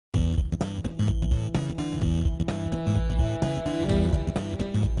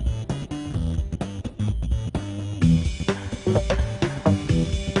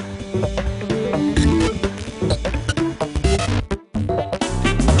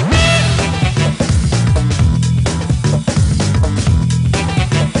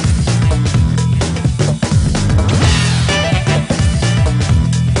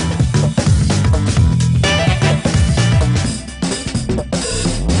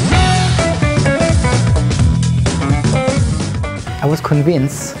was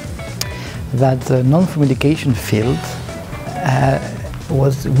convinced that the non-formal education field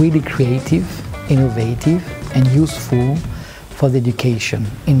was really creative, innovative and useful for the education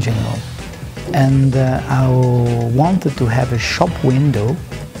in general. And I wanted to have a shop window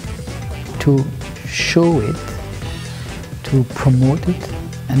to show it, to promote it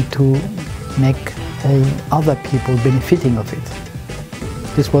and to make all other people benefiting of it.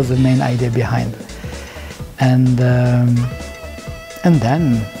 This was the main idea behind. And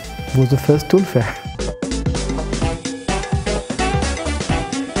then was the first tool fair.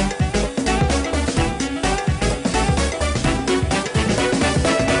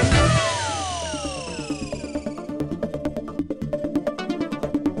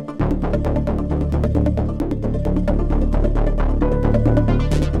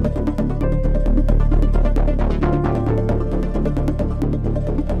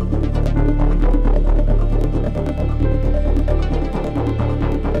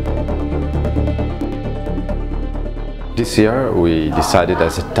 This year we decided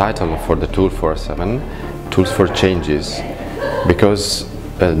as a title for the Tool 47, Tools for Changes, because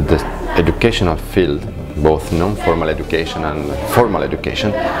the educational field, both non-formal education and formal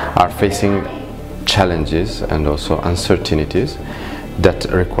education, are facing challenges and also uncertainties that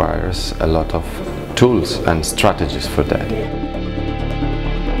requires a lot of tools and strategies for that.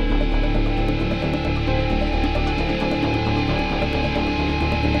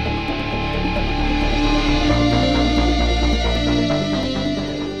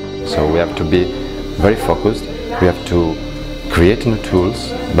 So we have to be very focused, we have to create new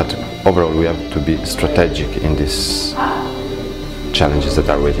tools, but overall we have to be strategic in these challenges that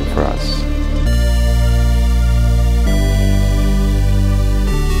are waiting for us.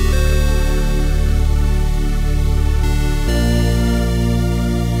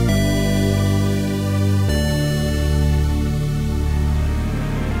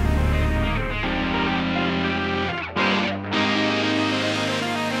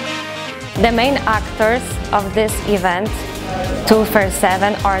 The main actors of this event, Tool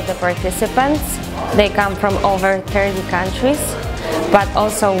 47, are the participants. They come from over 30 countries, but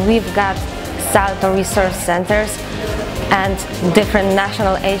also we've got Salto resource centers and different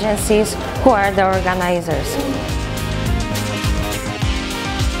national agencies who are the organizers.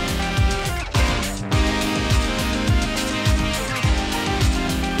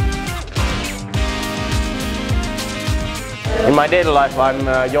 In my daily life, I'm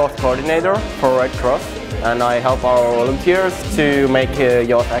a youth coordinator for Red Cross, and I help our volunteers to make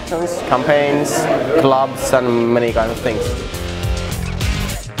youth actions, campaigns, clubs and many kinds of things.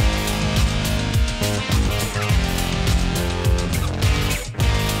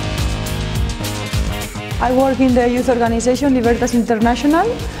 I work in the youth organization Libertas International.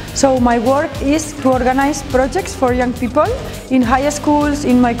 So my work is to organize projects for young people in high schools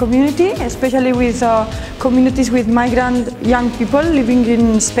in my community, especially with communities with migrant young people living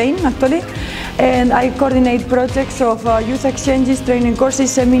in Spain actually. And I coordinate projects of youth exchanges, training courses,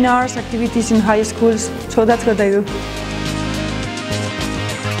 seminars, activities in high schools. So that's what I do.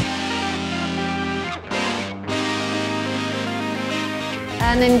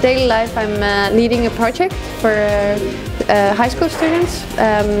 And in daily life I'm leading a project for high school students,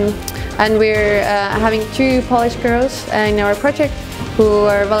 and we're having 2 Polish girls in our project who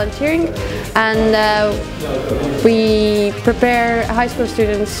are volunteering, and we prepare high school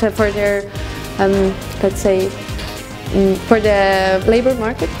students for their, let's say, for the labor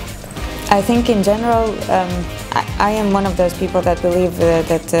market. I think in general I am one of those people that believe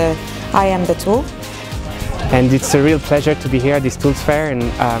that I am the tool. And it's a real pleasure to be here at this Tools Fair, and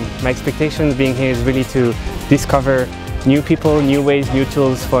my expectation being here is really to discover new people, new ways, new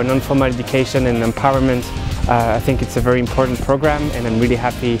tools for non-formal education and empowerment. I think it's a very important program, and I'm really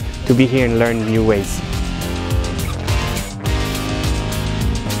happy to be here and learn new ways.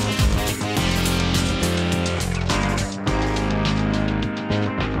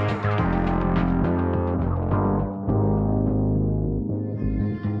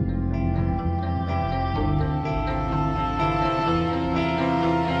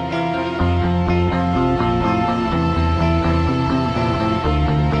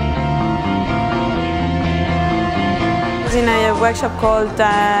 In a workshop called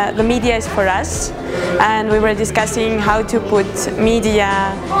The Media is for Us, and we were discussing how to put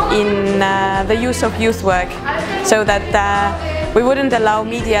media in the use of youth work, so that we wouldn't allow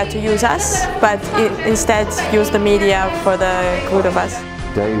media to use us, but instead use the media for the good of us.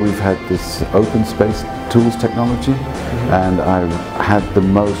 Today we've had this open space tools technology, and I've had the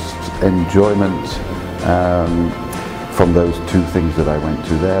most enjoyment from those two things that I went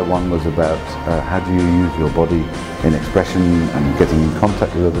to there. One was about how do you use your body in expression and getting in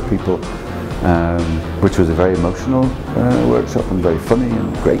contact with other people, which was a very emotional workshop and very funny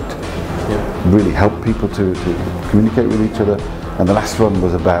and great. Yeah. Really helped people to communicate with each other. And the last one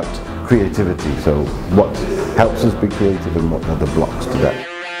was about creativity, so what helps us be creative and what are the blocks to that.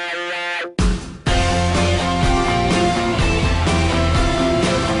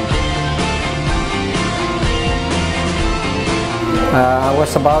 I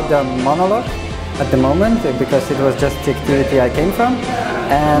was about the monologue at the moment because it was just the activity I came from,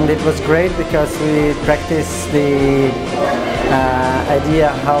 and it was great because we practiced the idea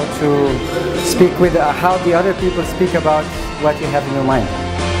how to speak with how the other people speak about what you have in your mind.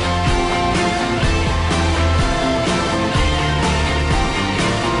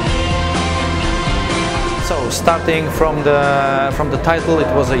 So, starting from the title,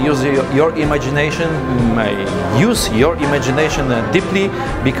 it was a use your imagination. Use your imagination deeply,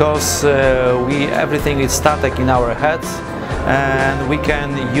 because everything is static in our heads, and we can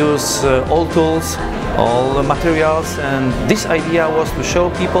use all tools, all materials, and this idea was to show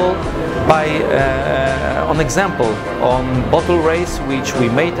people by an example on bottle race which we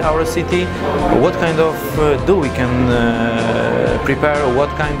made our city, what kind of do we can prepare, what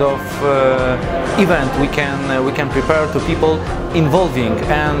kind of event we can prepare to people involving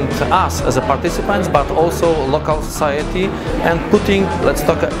and us as a participants, but also local society, and putting, let's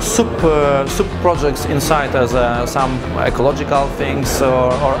talk, sub projects inside as some ecological things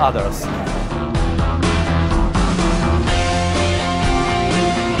or others.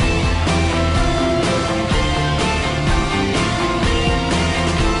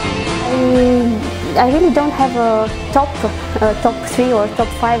 I really don't have a top 3 or top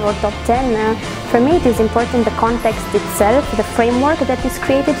 5 or top 10. For me it is important the context itself, the framework that is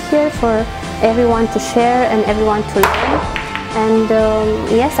created here for everyone to share and everyone to learn. And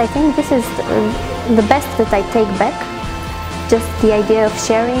yes, I think this is the best that I take back, just the idea of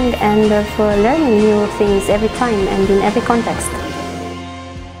sharing and of learning new things every time and in every context.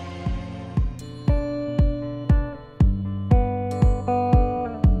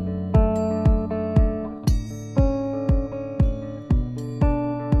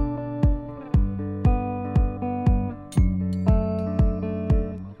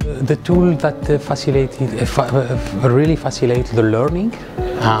 The tool that really facilitates the learning,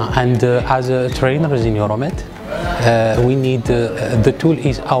 and as trainers in Euromed, we need the tool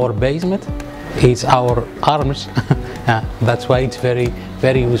is our basement, it's our arms. That's why it's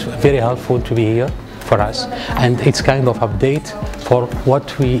very helpful to be here for us, and it's kind of update for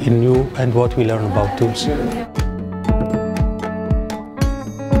what we knew and what we learn about tools.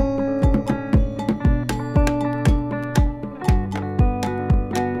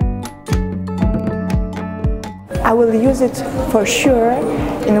 I will use it for sure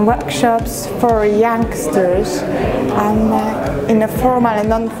in workshops for youngsters, and in a formal and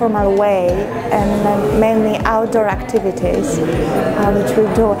non-formal way, and mainly outdoor activities, which we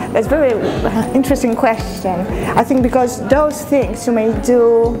do. That's a very interesting question. I think because those things you may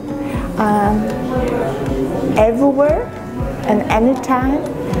do everywhere and anytime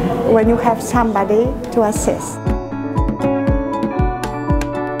when you have somebody to assist.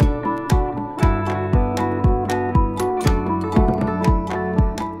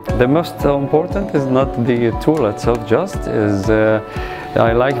 The most important is not the tool itself, just is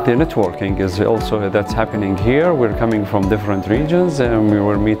I like the networking is also that's happening here. We're coming from different regions and we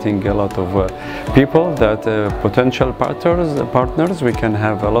were meeting a lot of people that potential partners. We can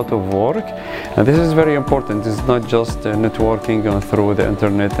have a lot of work, and this is very important. It's not just networking through the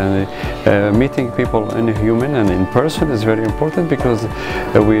internet, and meeting people in human and in person is very important, because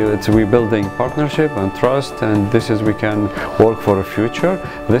we're building partnership and trust, and this is we can work for a future.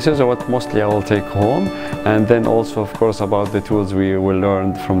 This is what mostly I will take home, and then also of course about the tools we will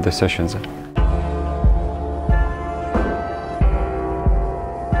learn from the sessions.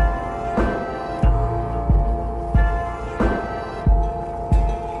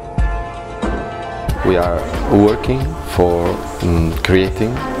 We are working for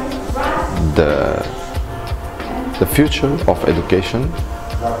creating the future of education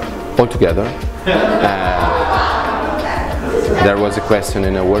altogether. There was a question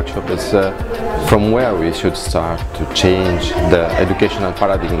in a workshop, from where we should start to change the educational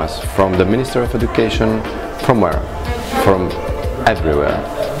paradigms, from the Minister of Education, from where? From everywhere.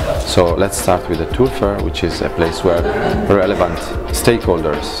 So let's start with the tool fair, which is a place where relevant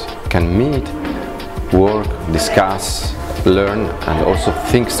stakeholders can meet, work, discuss, learn, and also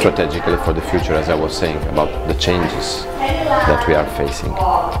think strategically for the future, as I was saying, about the changes that we are facing.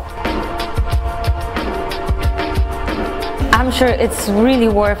 I'm sure it's really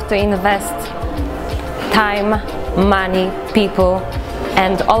worth to invest time, money, people,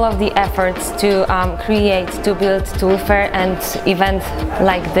 and all of the efforts to to build tool fair and event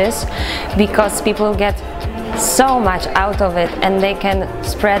like this, because people get so much out of it and they can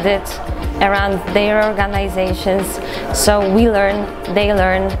spread it around their organizations. So we learn, they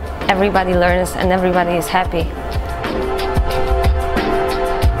learn, everybody learns, and everybody is happy.